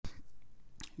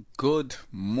Good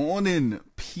morning,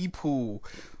 people.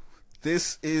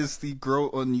 This is the Grow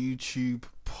on YouTube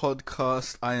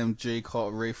podcast. I am Jay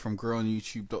Carteret from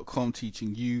growonyoutube.com,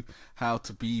 teaching you how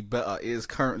to be better. It is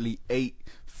currently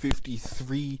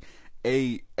 8:53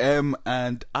 a.m.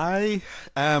 and I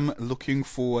am looking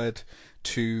forward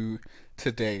to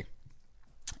today.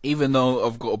 Even though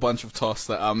I've got a bunch of tasks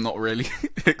that I'm not really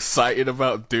excited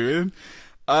about doing,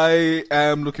 I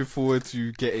am looking forward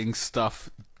to getting stuff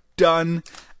done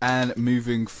and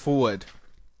moving forward.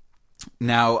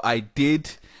 Now, I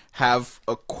did have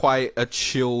quite a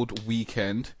chilled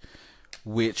weekend,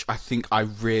 which I think I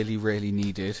really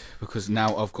needed, because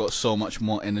now I've got so much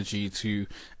more energy to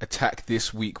attack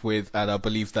this week with, and I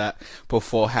believe that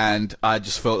beforehand I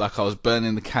just felt like I was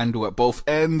burning the candle at both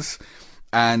ends,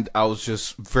 and I was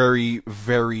just very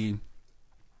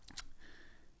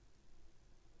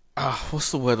what's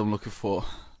the word I'm looking for?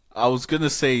 I was gonna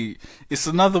say, it's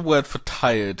another word for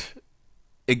tired.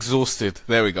 Exhausted.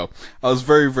 There we go. I was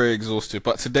very exhausted.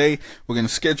 But today, we're gonna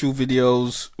schedule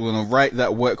videos. We're gonna write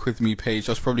that work with me page.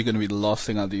 That's probably gonna be the last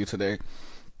thing I do today,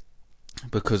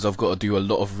 because I've got to do a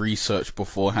lot of research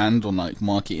beforehand on like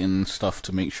marketing stuff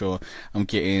to make sure I'm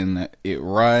getting it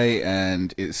right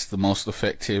and it's the most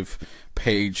effective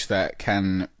page that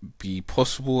can be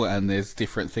possible, and there's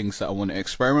different things that I want to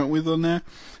experiment with on there.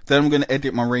 Then I'm going to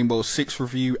edit my Rainbow Six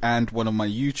review and one of my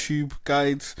YouTube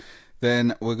guides.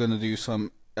 Then we're going to do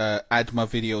some add my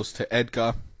videos to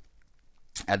Edgar,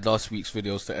 add last week's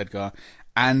videos to Edgar,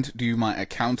 and do my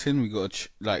accounting. We got to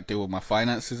like deal with my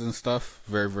finances and stuff.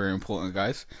 Very important,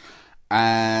 guys.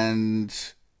 And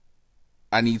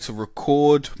I need to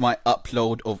record my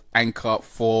upload of Anchor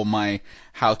for my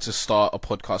how to start a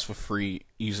podcast for free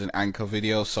using Anchor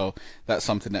video. So that's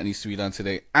something that needs to be done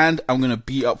today. And I'm going to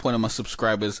beat up one of my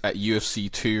subscribers at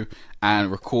UFC 2 and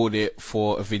record it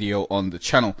for a video on the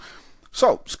channel.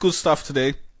 So it's good stuff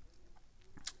today.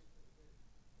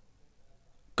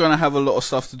 Gonna have a lot of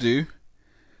stuff to do,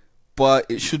 but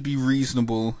it should be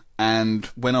reasonable, and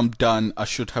when I'm done I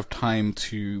should have time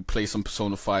to play some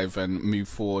Persona 5 and move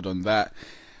forward on that.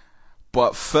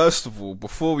 But first of all,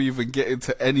 before we even get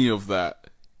into any of that,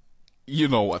 you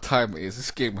know what time it is.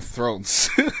 It's Game of Thrones.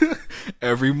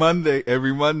 every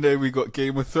Monday we got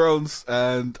Game of Thrones,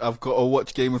 and I've got to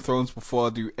watch Game of Thrones before I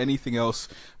do anything else,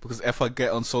 because if I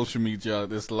get on social media,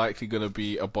 there's likely going to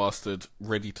be a bastard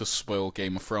ready to spoil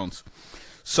Game of Thrones.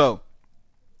 So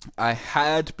I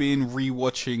had been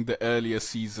rewatching the earlier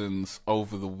seasons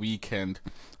over the weekend.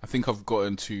 I think I've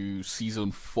gotten to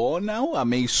season 4 now. I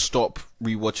may stop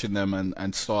rewatching them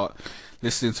and start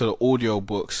listening to the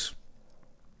audiobooks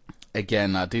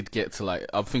again. I did get to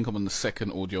I think I'm on the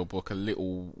second audiobook, a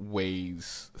little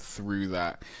ways through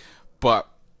that. But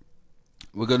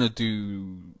we're going to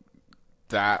do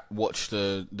that, watch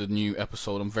the new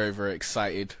episode. I'm very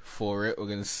excited for it. We're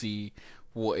going to see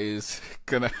what is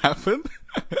gonna happen.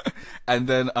 And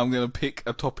then I'm gonna pick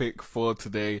a topic for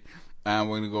today, and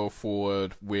we're gonna go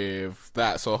forward with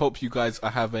that. So I hope you guys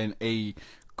are having a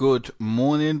good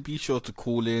morning. Be sure to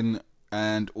call in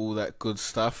and all that good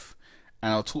stuff,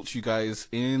 and I'll talk to you guys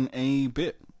in a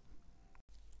bit.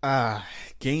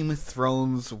 Game of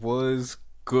Thrones was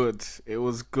good. It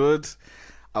was good.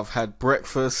 I've had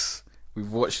breakfast.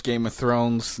 We've watched Game of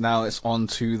Thrones. Now it's on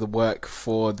to the work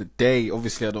for the day.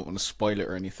 Obviously, I don't want to spoil it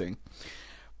or anything,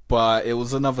 but it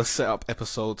was another setup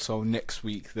episode. So next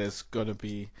week there's gonna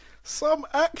be some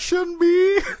action,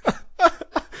 me.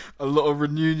 A lot of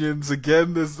reunions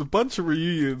again. There's a bunch of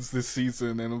reunions this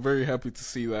season, and I'm very happy to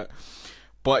see that.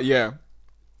 But yeah,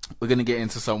 we're gonna get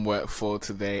into some work for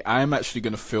today. I'm actually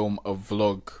gonna film a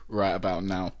vlog right about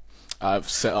now. I've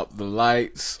set up the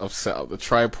lights. I've set up the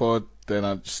tripod. Then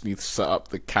I just need to set up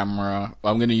the camera.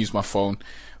 I'm going to use my phone.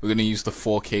 We're going to use the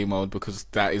 4K mode, because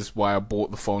that is why I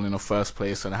bought the phone in the first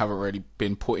place, and I haven't really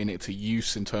been putting it to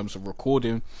use in terms of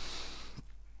recording.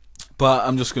 But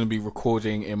I'm just going to be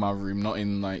recording in my room, not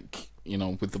in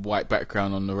with the white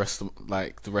background on the rest of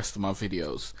my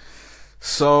videos.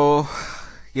 So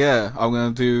yeah, I'm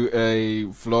going to do a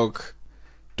vlog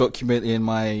documenting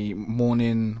my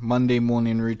Monday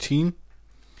morning routine,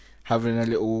 having a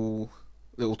little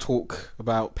talk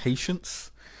about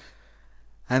patience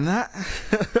and that.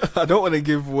 I don't want to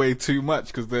give away too much,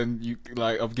 because then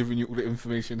I've given you all the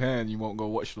information here and you won't go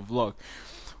watch the vlog.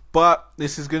 But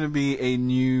this is going to be a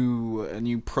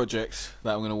new project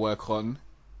that I'm going to work on.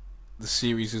 The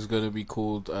series is going to be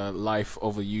called Life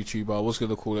of a YouTuber. I was going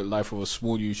to call it Life of a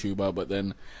Small YouTuber, but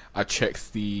then I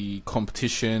checked the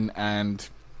competition and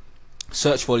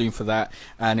search volume for that,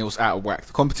 and it was out of whack.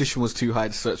 The competition was too high,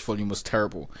 the search volume was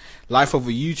terrible. Life of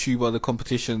a YouTuber, the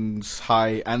competition's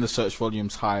high and the search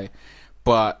volume's high,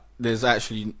 but there's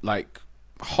actually like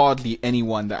hardly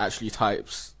anyone that actually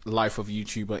types life of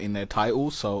YouTuber in their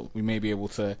title, so we may be able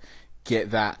to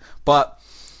get that. But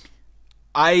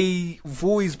I've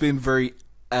always been very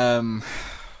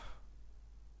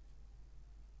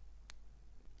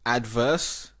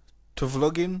adverse to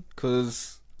vlogging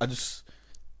because I just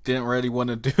didn't really want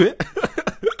to do it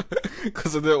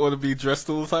because I didn't want to be dressed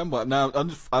all the time. But now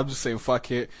I'm just saying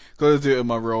fuck it, gotta do it in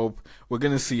my robe. We're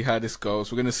gonna see how this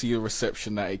goes. We're gonna see the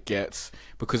reception that it gets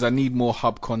because I need more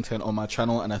hub content on my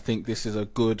channel, and I think this is a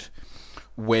good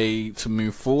way to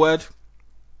move forward.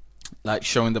 Like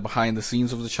showing the behind the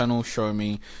scenes of the channel, showing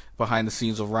me behind the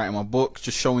scenes of writing my book,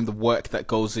 just showing the work that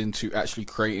goes into actually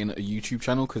creating a YouTube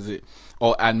channel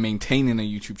and maintaining a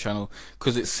YouTube channel,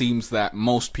 because it seems that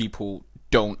most people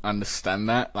don't understand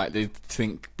that. Like they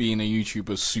think being a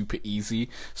YouTuber is super easy.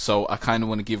 So I kind of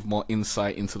want to give more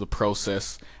insight into the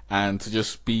process and to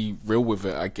just be real with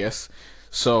it, I guess.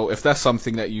 So if that's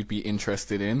something that you'd be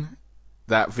interested in,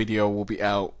 that video will be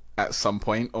out at some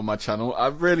point on my channel. I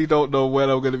really don't know when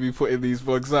I'm going to be putting these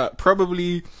vlogs out.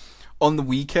 Probably on the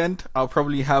weekend. I'll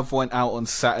probably have one out on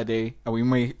Saturday, and we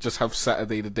may just have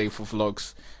Saturday the day for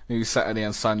vlogs. Maybe Saturday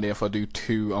and Sunday if I do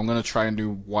two. I'm going to try and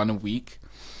do one a week,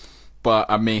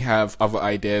 but I may have other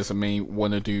ideas. I may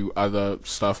want to do other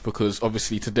stuff because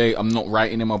obviously today I'm not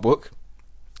writing in my book,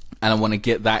 and I want to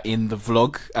get that in the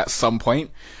vlog at some point.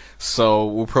 So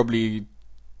we'll probably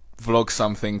vlog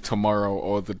something tomorrow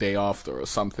or the day after or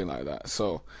something like that.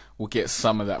 So we'll get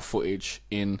some of that footage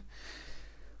in.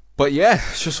 But yeah,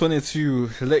 just wanted to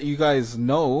let you guys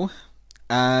know.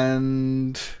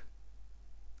 And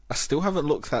I still haven't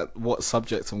looked at what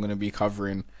subjects I'm going to be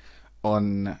covering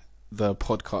on the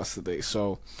podcast today,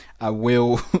 so I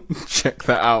will check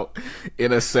that out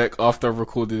in a sec after I've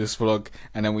recorded this vlog,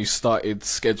 and then we started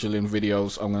scheduling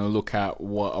videos. I'm going to look at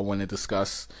what I want to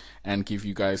discuss and give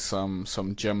you guys some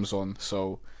gems on,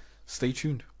 so stay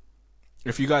tuned.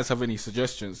 If you guys have any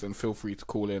suggestions, then feel free to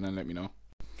call in and let me know.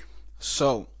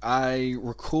 So I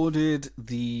recorded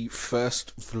the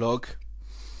first vlog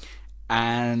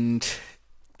and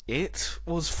it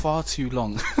was far too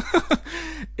long.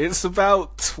 It's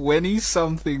about 20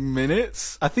 something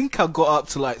minutes. I think I got up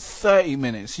to like 30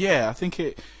 minutes. Yeah, I think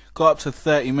it got up to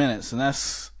 30 minutes, and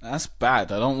that's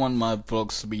bad. I don't want my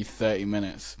vlogs to be 30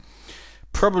 minutes.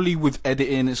 Probably with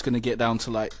editing it's going to get down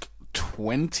to like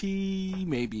 20,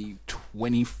 maybe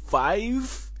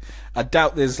 25. I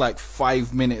doubt there's like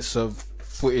 5 minutes of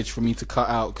footage for me to cut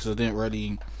out because I didn't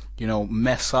really,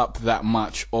 mess up that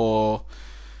much or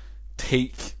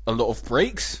take a lot of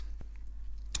breaks.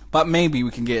 But maybe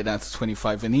we can get it down to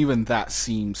 25, and even that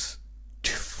seems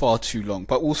far too long.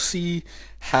 But we'll see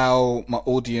how my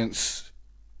audience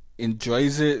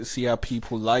enjoys it, see how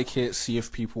people like it, see if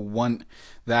people want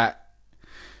that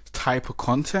type of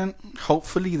content.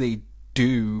 Hopefully they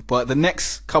do, but the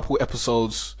next couple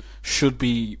episodes should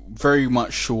be very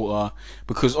much shorter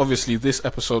because obviously this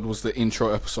episode was the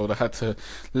intro episode. I had to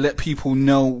let people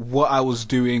know what I was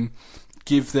doing,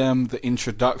 give them the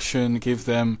introduction, give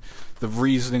them the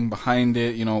reasoning behind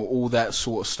it, all that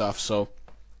sort of stuff. So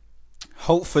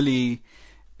hopefully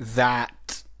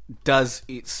that does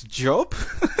its job.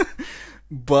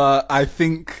 But I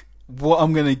think what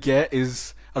I'm gonna get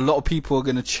is a lot of people are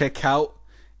gonna check out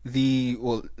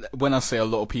when I say a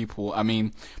lot of people, I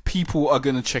mean people are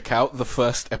gonna check out the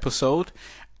first episode,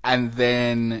 and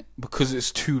then because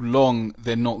it's too long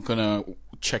they're not gonna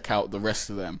check out the rest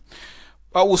of them.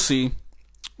 But we'll see.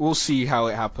 We'll see how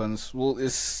it happens. Well,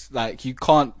 it's like you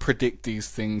can't predict these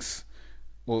things.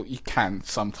 Well, you can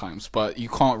sometimes, but you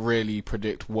can't really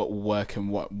predict what will work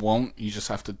and what won't. You just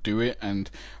have to do it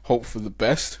and hope for the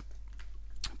best.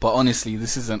 But honestly,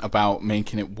 this isn't about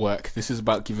making it work. This is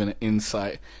about giving an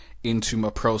insight into my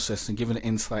process and giving an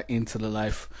insight into the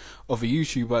life of a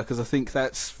YouTuber, because I think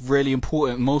that's really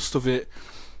important. Most of it,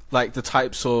 like the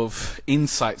types of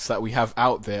insights that we have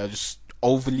out there, are just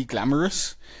overly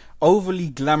glamorous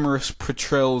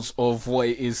portrayals of what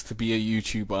it is to be a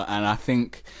YouTuber, and I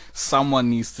think someone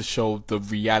needs to show the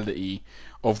reality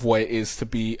of what it is to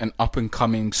be an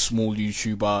up-and-coming small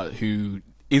YouTuber who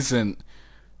isn't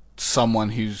someone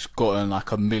who's gotten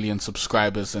like 1 million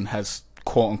subscribers and has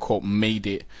quote-unquote made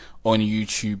it on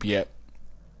YouTube yet.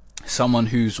 Someone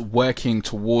who's working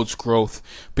towards growth,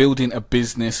 building a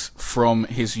business from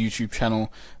his YouTube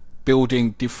channel,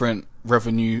 building different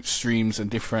revenue streams and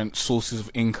different sources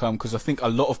of income, because I think a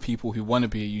lot of people who want to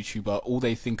be a YouTuber, all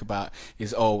they think about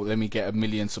is, oh, let me get 1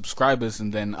 million subscribers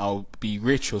and then I'll be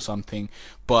rich or something.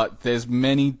 But there's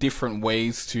many different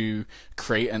ways to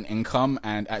create an income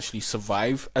and actually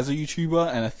survive as a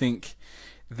YouTuber, and I think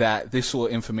that this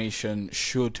sort of information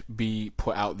should be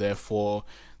put out there for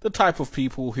the type of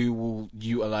people who will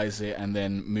utilize it and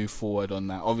then move forward on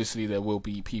that. Obviously, there will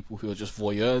be people who are just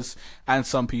voyeurs, and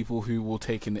some people who will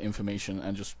take in the information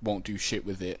and just won't do shit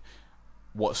with it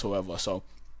whatsoever. So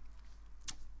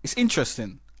it's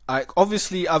interesting.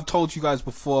 Obviously, I've told you guys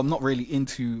before, I'm not really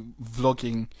into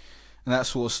vlogging and that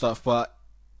sort of stuff, but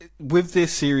with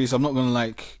this series, I'm not gonna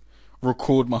like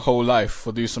record my whole life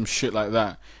or do some shit like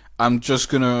that. I'm just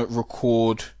gonna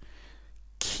record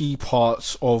key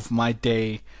parts of my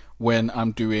day when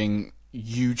I'm doing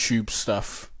YouTube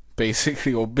stuff,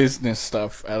 basically, or business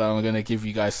stuff, and I'm gonna give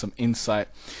you guys some insight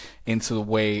into the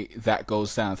way that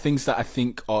goes down. Things that I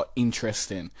think are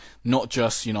interesting, not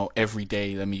just, you know, every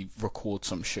day let me record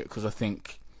some shit, because I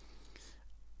think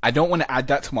I don't want to add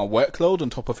that to my workload on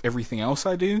top of everything else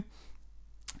I do.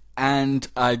 And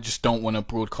I just don't want to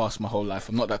broadcast my whole life.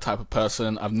 I'm not that type of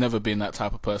person. I've never been that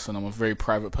type of person. I'm a very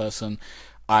private person.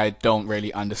 I don't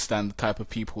really understand the type of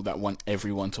people that want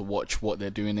everyone to watch what they're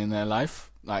doing in their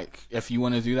life. Like, if you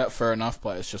want to do that, fair enough,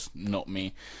 but it's just not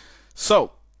me.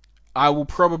 So, I will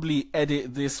probably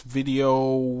edit this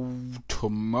video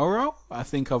tomorrow. I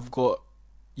think I've got,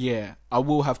 yeah, I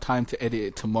will have time to edit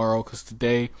it tomorrow, because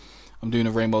today I'm doing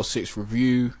a Rainbow Six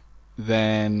review,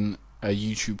 then a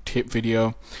YouTube tip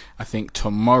video. I think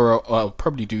tomorrow, I'll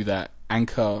probably do that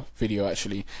Anchor video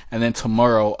actually, and then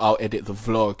tomorrow I'll edit the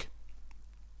vlog,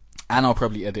 and I'll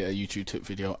probably edit a YouTube tip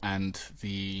video and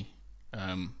the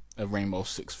a Rainbow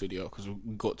Six video, because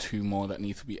we've got 2 more that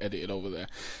need to be edited over there.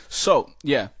 So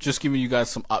yeah, just giving you guys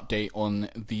some update on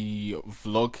the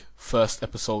vlog. First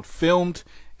episode filmed.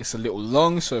 It's a little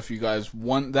long, so if you guys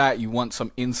want that, you want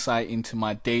some insight into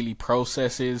my daily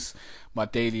processes, my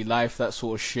daily life, that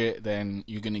sort of shit, then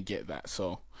you're gonna get that.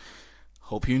 So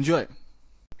hope you enjoy.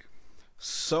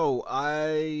 So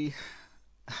I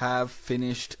have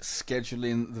finished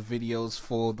scheduling the videos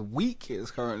for the week.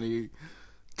 It's currently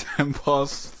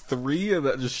 3:10, and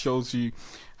that just shows you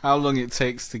how long it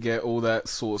takes to get all that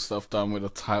sort of stuff done with the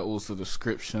titles, the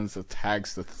descriptions, the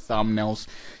tags, the thumbnails.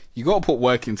 You gotta put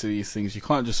work into these things. You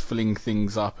can't just fling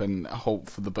things up and hope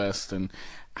for the best and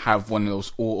have one of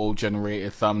those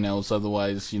auto-generated thumbnails.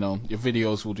 Otherwise, you know, your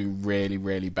videos will do really,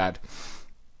 really bad.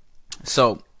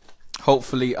 So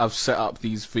hopefully I've set up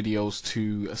these videos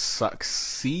to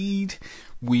succeed.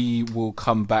 We will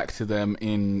come back to them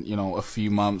in, you know, a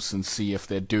few months and see if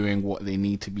they're doing what they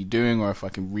need to be doing, or if I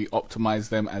can re-optimize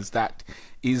them, as that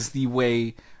is the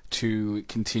way to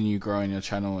continue growing your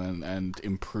channel and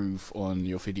improve on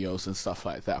your videos and stuff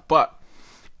like that. But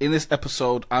in this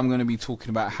episode, I'm going to be talking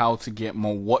about how to get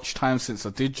more watch time. Since I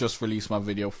did just release my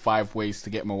video, 5 ways to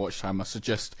get more watch time, I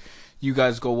suggest you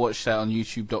guys go watch that on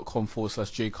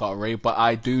youtube.com/jcarterray. But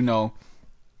I do know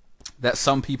that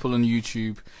some people on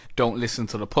YouTube don't listen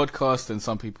to the podcast, and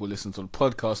some people listen to the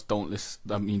podcast don't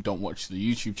watch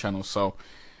the YouTube channel. So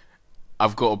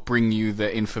I've got to bring you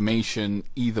the information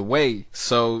either way.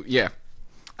 So yeah,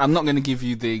 I'm not going to give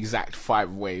you the exact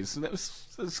 5 ways.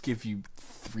 Let's give you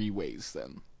 3 ways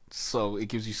then, so it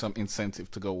gives you some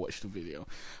incentive to go watch the video.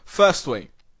 First way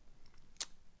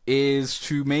is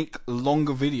to make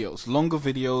longer videos. Longer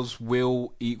videos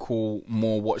will equal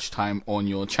more watch time on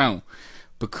your channel,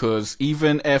 because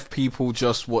even if people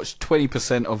just watch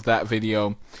 20% of that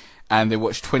video and they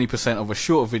watch 20% of a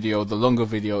short video, the longer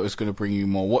video is going to bring you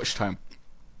more watch time.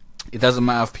 It doesn't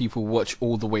matter if people watch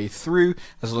all the way through,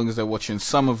 as long as they're watching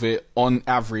some of it. On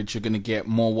average, you're going to get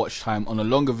more watch time on a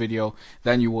longer video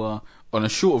than you are on a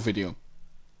shorter video.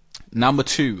 Number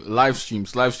 2, live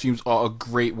streams. Live streams are a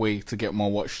great way to get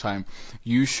more watch time.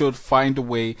 You should find a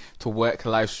way to work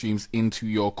live streams into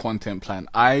your content plan.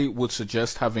 I would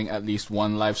suggest having at least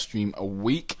 1 live stream a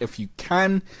week if you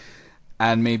can,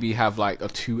 and maybe have like a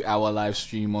 2-hour live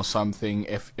stream or something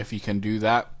if you can do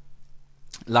that.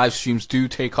 Live streams do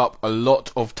take up a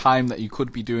lot of time that you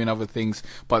could be doing other things,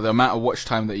 but the amount of watch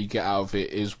time that you get out of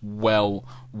it is well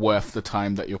worth the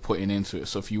time that you're putting into it.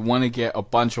 So if you want to get a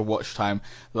bunch of watch time,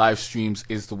 live streams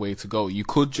is the way to go. You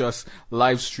could just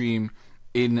live stream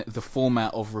in the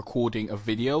format of recording a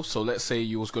video. So let's say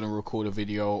you was going to record a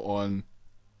video on,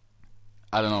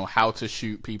 I don't know, how to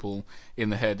shoot people in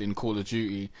the head in Call of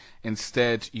Duty.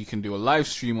 Instead, you can do a live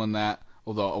stream on that.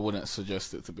 Although I wouldn't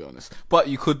suggest it, to be honest. But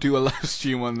you could do a live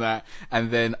stream on that, and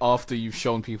then after you've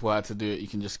shown people how to do it, you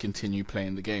can just continue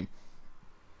playing the game.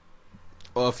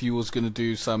 Or if you was going to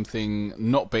do something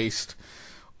not based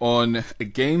on a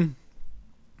game,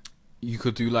 you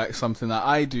could do like something that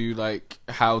I do, like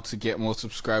how to get more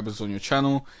subscribers on your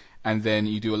channel, and then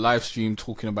you do a live stream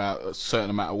talking about a certain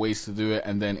amount of ways to do it,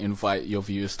 and then invite your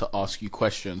viewers to ask you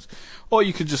questions. Or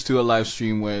you could just do a live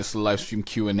stream where it's a live stream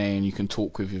Q&A and you can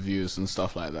talk with your viewers and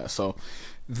stuff like that. So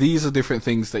these are different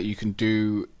things that you can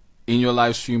do in your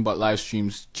live stream, but live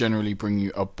streams generally bring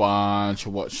you a bunch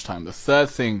of watch time. The third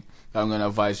thing that I'm going to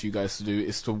advise you guys to do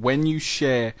is to, when you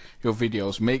share your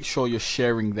videos, make sure you're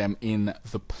sharing them in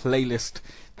the playlist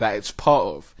that it's part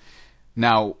of.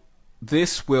 Now,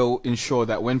 this will ensure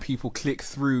that when people click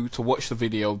through to watch the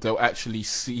video, they'll actually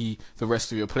see the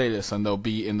rest of your playlist and they'll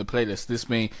be in the playlist. This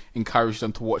may encourage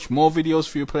them to watch more videos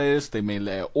for your playlist. They may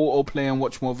let it autoplay and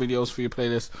watch more videos for your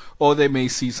playlist, or they may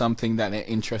see something that they're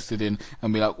interested in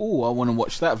and be like, oh, I want to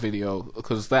watch that video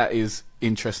because that is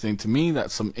interesting to me.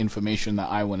 That's some information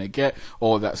that I want to get,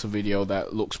 or that's a video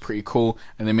that looks pretty cool,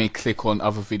 and they may click on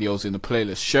other videos in the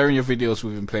playlist. Sharing your videos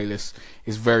within playlists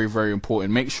is very, very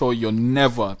important. Make sure you're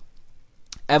never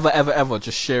ever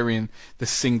just sharing the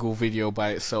single video by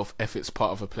itself if it's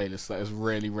part of a playlist. That is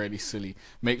really, really silly.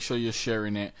 Make sure you're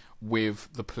sharing it with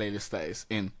the playlist that it's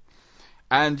in.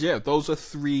 And yeah, those are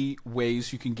 3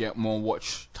 ways you can get more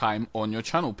watch time on your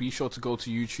channel. Be sure to go to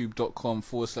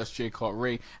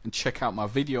youtube.com/jcartray and check out my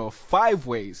video of 5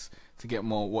 ways to get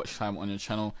more watch time on your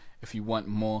channel if you want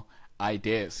more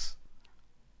ideas.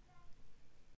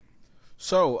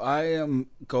 So I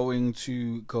am going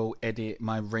to go edit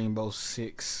my Rainbow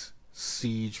Six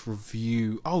Siege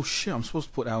review. Oh shit, I'm supposed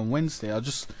to put that on Wednesday. I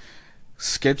just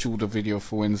scheduled a video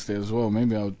for Wednesday as well.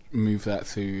 Maybe I'll move that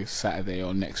to Saturday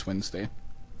or next Wednesday.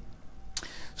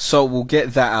 So we'll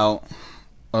get that out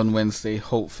on Wednesday,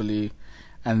 hopefully.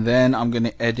 And then I'm going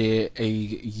to edit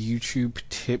a YouTube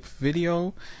tip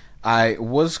video. I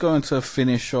was going to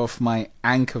finish off my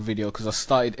Anchor video because I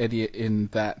started editing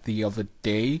that the other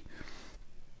day.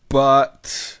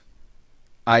 But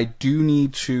I do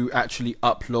need to actually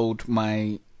upload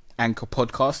my Anchor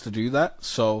podcast to do that.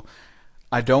 So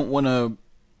I don't want to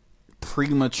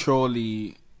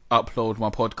prematurely upload my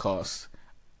podcast.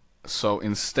 So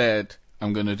instead,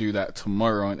 I'm going to do that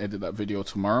tomorrow and edit that video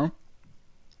tomorrow.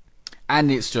 And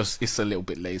it's a little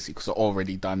bit lazy because I've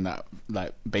already done that,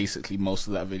 like basically most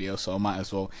of that video. So I might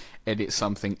as well edit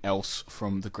something else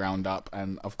from the ground up.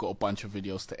 And I've got a bunch of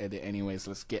videos to edit anyways.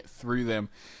 Let's get through them.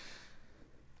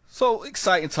 So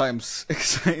exciting times,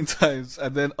 exciting times.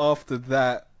 And then after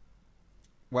that,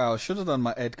 wow, I should have done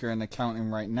my Edgar and accounting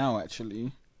right now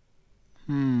actually.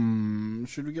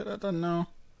 Should we get that done now?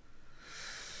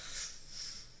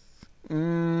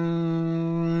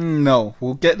 No,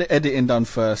 we'll get the editing done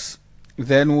first.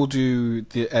 Then we'll do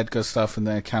the Edgar stuff and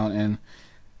the accounting.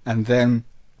 And then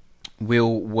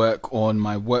we'll work on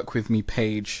my Work With Me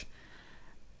page.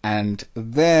 And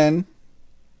then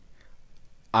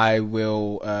I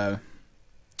will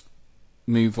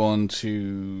move on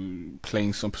to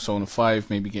playing some Persona 5,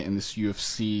 maybe getting this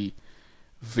UFC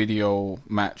video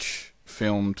match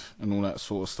filmed and all that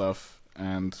sort of stuff.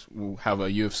 And we'll have a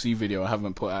UFC video. I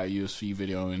haven't put out a UFC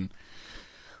video in,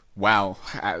 wow,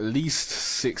 at least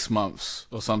 6 months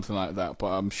or something like that. But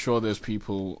I'm sure there's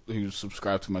people who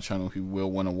subscribe to my channel who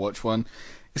will want to watch one.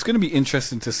 It's going to be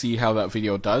interesting to see how that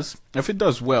video does. If it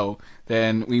does well,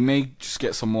 then we may just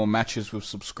get some more matches with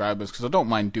subscribers, because I don't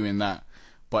mind doing that.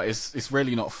 But it's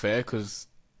really not fair, because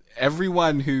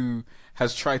everyone who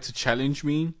has tried to challenge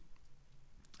me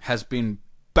has been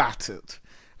battered.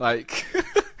 Like,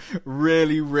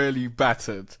 really, really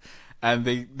battered. And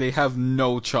they have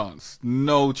no chance.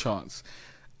 No chance.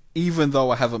 Even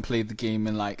though I haven't played the game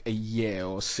in like a year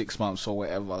or 6 months or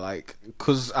whatever, like,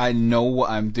 because I know what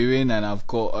I'm doing and I've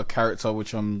got a character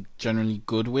which I'm generally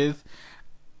good with,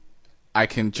 I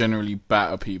can generally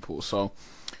batter people. So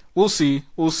we'll see,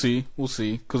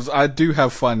 because I do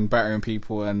have fun battering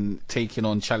people and taking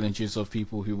on challenges of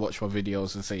people who watch my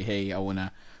videos and say, hey, I want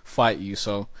to fight you.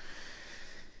 So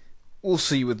we'll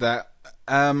see with that.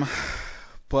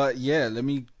 But yeah, let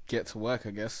me get to work,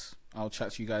 I guess. I'll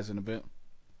chat to you guys in a bit.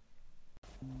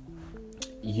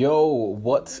 Yo,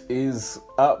 what is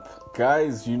up,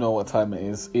 guys? You know what time it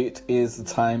is. It is the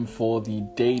time for the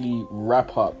daily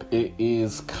wrap up. It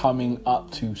is coming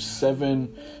up to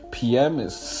 7 p.m.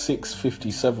 It's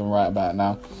 6:57 right about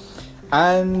now.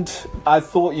 And I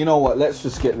thought, you know what, let's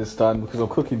just get this done because I'm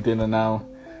cooking dinner now.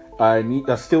 I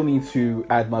still need to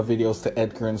add my videos to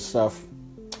Edgar and stuff.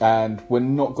 And we're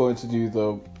not going to do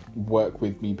the Work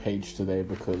With Me page today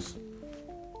because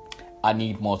I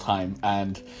need more time,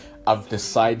 and I've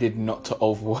decided not to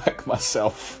overwork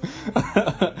myself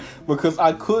because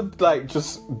I could like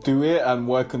just do it and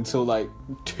work until like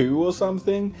 2 or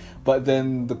something, but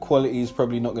then the quality is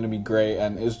probably not going to be great,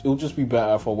 and it'll just be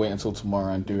better if I wait until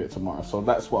tomorrow and do it tomorrow. So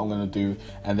that's what I'm going to do,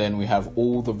 and then we have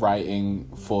all the writing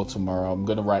for tomorrow. I'm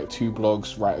going to write 2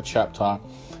 blogs, write a chapter,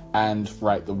 and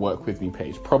write the work with me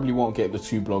page. Probably won't get the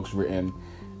 2 blogs written,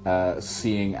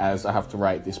 seeing as I have to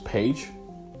write this page,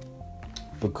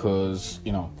 because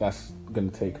that's going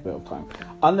to take a bit of time.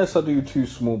 Unless I do 2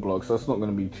 small blogs, that's not going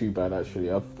to be too bad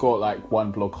actually. I've got like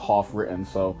 1 blog half written,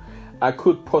 so I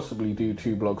could possibly do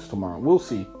 2 blogs tomorrow. We'll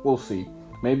see.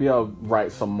 Maybe I'll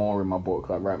write some more in my book,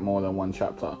 like write more than 1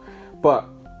 chapter, but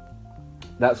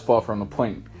that's far from the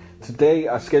point. Today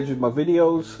I scheduled my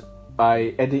videos,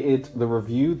 I edited the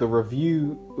review. The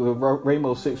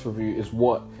Rainbow Six review is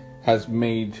what has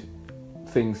made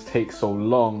things take so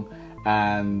long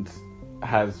and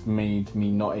has made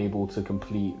me not able to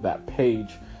complete that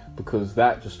page, because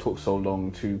that just took so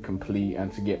long to complete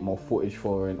and to get more footage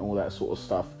for and all that sort of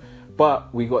stuff.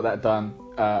 But we got that done.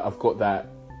 I've got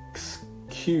that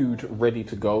queued, ready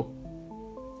to go.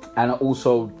 And I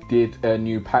also did a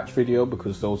new patch video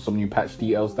because there was some new patch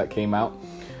details that came out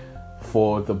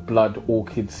for the Blood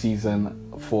Orchid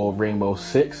season for Rainbow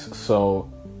Six.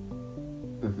 So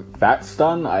that's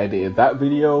done. I edited that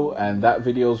video, and that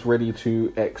video's ready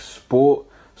to export.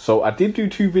 So I did do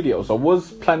 2 videos. I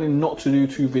was planning not to do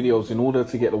 2 videos in order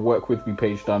to get the work with me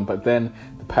page done, but then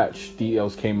the patch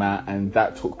details came out and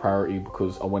that took priority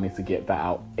because I wanted to get that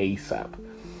out ASAP.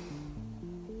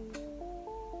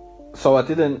 So I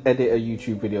didn't edit a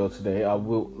YouTube video today.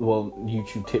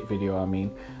 YouTube tip video, I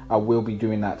mean. I will be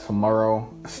doing that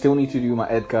tomorrow. I still need to do my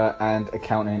Edgar and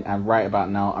accounting, and right about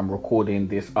now I'm recording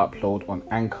this upload on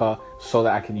Anchor so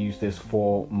that I can use this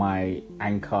for my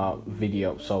Anchor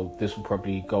video. So this will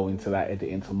probably go into that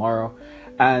editing tomorrow.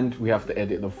 And we have to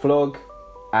edit the vlog.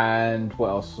 And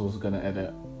what else was I going to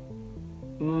edit?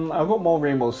 I've got more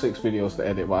Rainbow Six videos to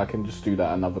edit, but I can just do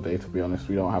that another day, to be honest.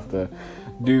 We don't have to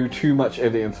do too much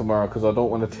editing tomorrow because I don't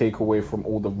want to take away from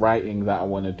all the writing that I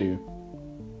want to do.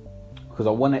 Because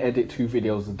I want to edit 2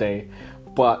 videos a day,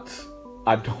 but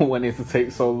I don't want it to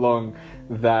take so long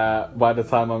that by the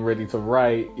time I'm ready to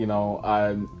write,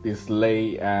 it's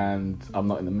late and I'm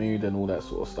not in the mood and all that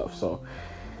sort of stuff. So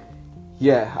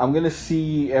yeah, I'm going to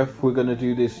see if we're going to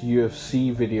do this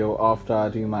UFC video after I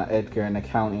do my Edgar and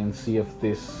accounting, see if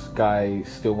this guy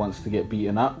still wants to get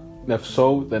beaten up. If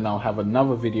so, then I'll have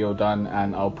another video done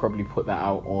and I'll probably put that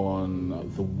out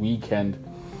on the weekend.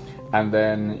 And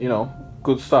then,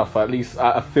 good stuff. At least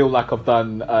I feel like I've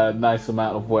done a nice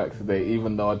amount of work today,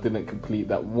 even though I didn't complete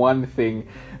that one thing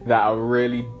that I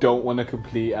really don't want to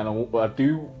complete. And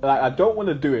I don't want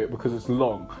to do it because it's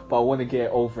long, but I want to get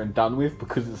it over and done with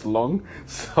because it's long.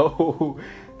 So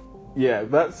yeah,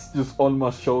 that's just on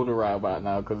my shoulder right about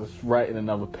now because it's writing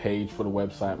another page for the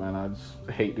website, man. I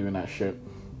just hate doing that shit.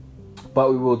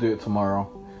 But we will do it tomorrow.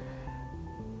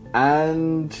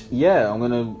 And yeah, I'm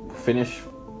gonna finish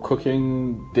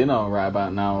cooking dinner right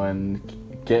about now and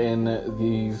getting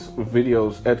these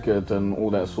videos edited and all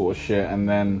that sort of shit, and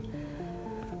then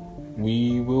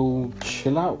we will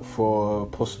chill out for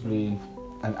possibly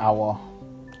an hour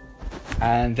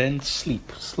and then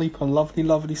sleep a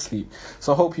lovely sleep.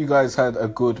 So I hope you guys had a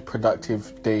good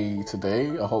productive day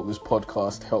today. I hope this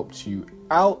podcast helped you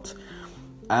out,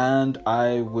 and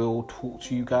I will talk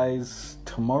to you guys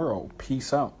tomorrow.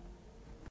 Peace out.